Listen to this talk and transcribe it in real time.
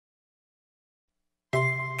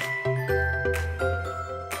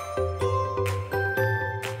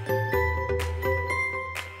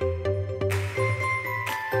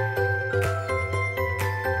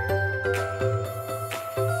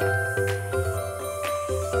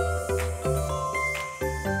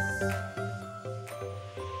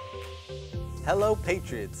Hello,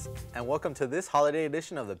 Patriots, and welcome to this holiday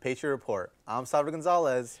edition of the Patriot Report. I'm Salvador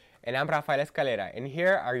Gonzalez. And I'm Rafael Escalera, and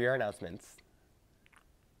here are your announcements.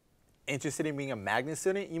 Interested in being a magnet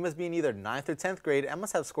student? You must be in either 9th or 10th grade and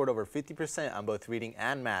must have scored over 50% on both reading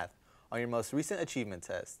and math on your most recent achievement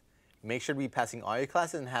test. Make sure to be passing all your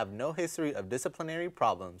classes and have no history of disciplinary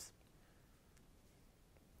problems.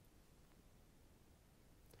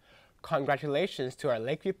 Congratulations to our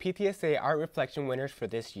Lakeview PTSA Art Reflection winners for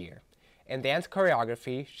this year. In dance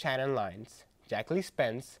choreography, Shannon Lyons, Jacqueline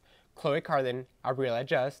Spence, Chloe Carlin, Abriela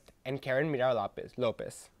Just, and Karen Mira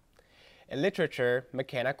Lopez. In literature,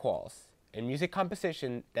 McKenna Qualls. In music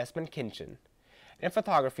composition, Desmond Kinchin. In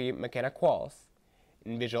photography, McKenna Qualls.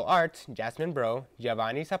 In visual arts, Jasmine Bro,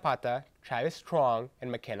 Giovanni Zapata, Travis Strong,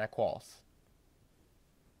 and McKenna Qualls.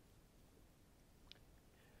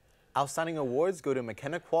 Outstanding awards go to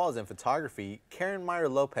McKenna Qualls in photography, Karen Meyer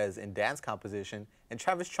Lopez in dance composition, and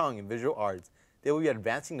Travis Chong in visual arts. They will be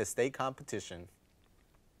advancing the state competition.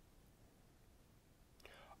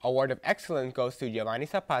 Award of Excellence goes to Giovanni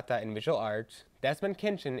Zapata in visual arts, Desmond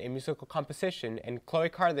Kinchin in musical composition, and Chloe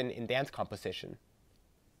Carlin in dance composition.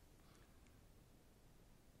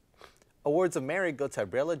 Awards of Merit go to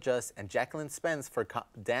Abriela Just and Jacqueline Spence for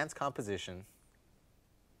dance composition.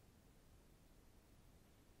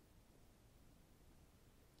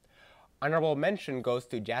 Honorable mention goes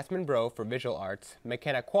to Jasmine Bro for visual arts,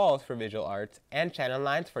 McKenna Qualls for visual arts, and Shannon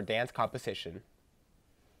Lyons for dance composition.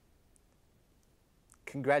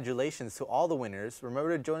 Congratulations to all the winners.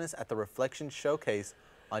 Remember to join us at the Reflection Showcase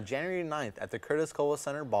on January 9th at the Curtis Cole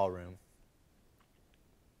Center Ballroom.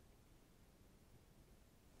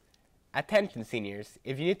 Attention seniors,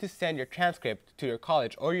 if you need to send your transcript to your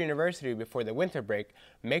college or university before the winter break,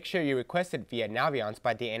 make sure you request it via Naviance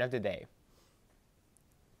by the end of the day.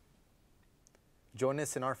 Join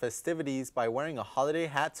us in our festivities by wearing a holiday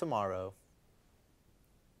hat tomorrow.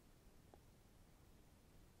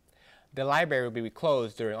 The library will be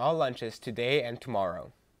closed during all lunches today and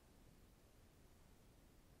tomorrow.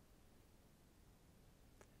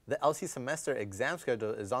 The LC semester exam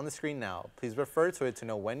schedule is on the screen now. Please refer to it to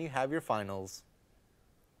know when you have your finals.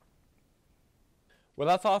 Well,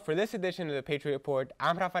 that's all for this edition of the Patriot Report.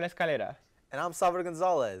 I'm Rafael Escalera. And I'm Salvador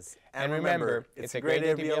Gonzalez. And remember, it's a great day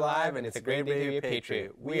to be alive and it's a great day to be a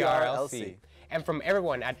Patriot. We are LC. And from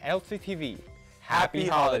everyone at LC TV, Happy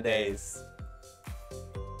Holidays!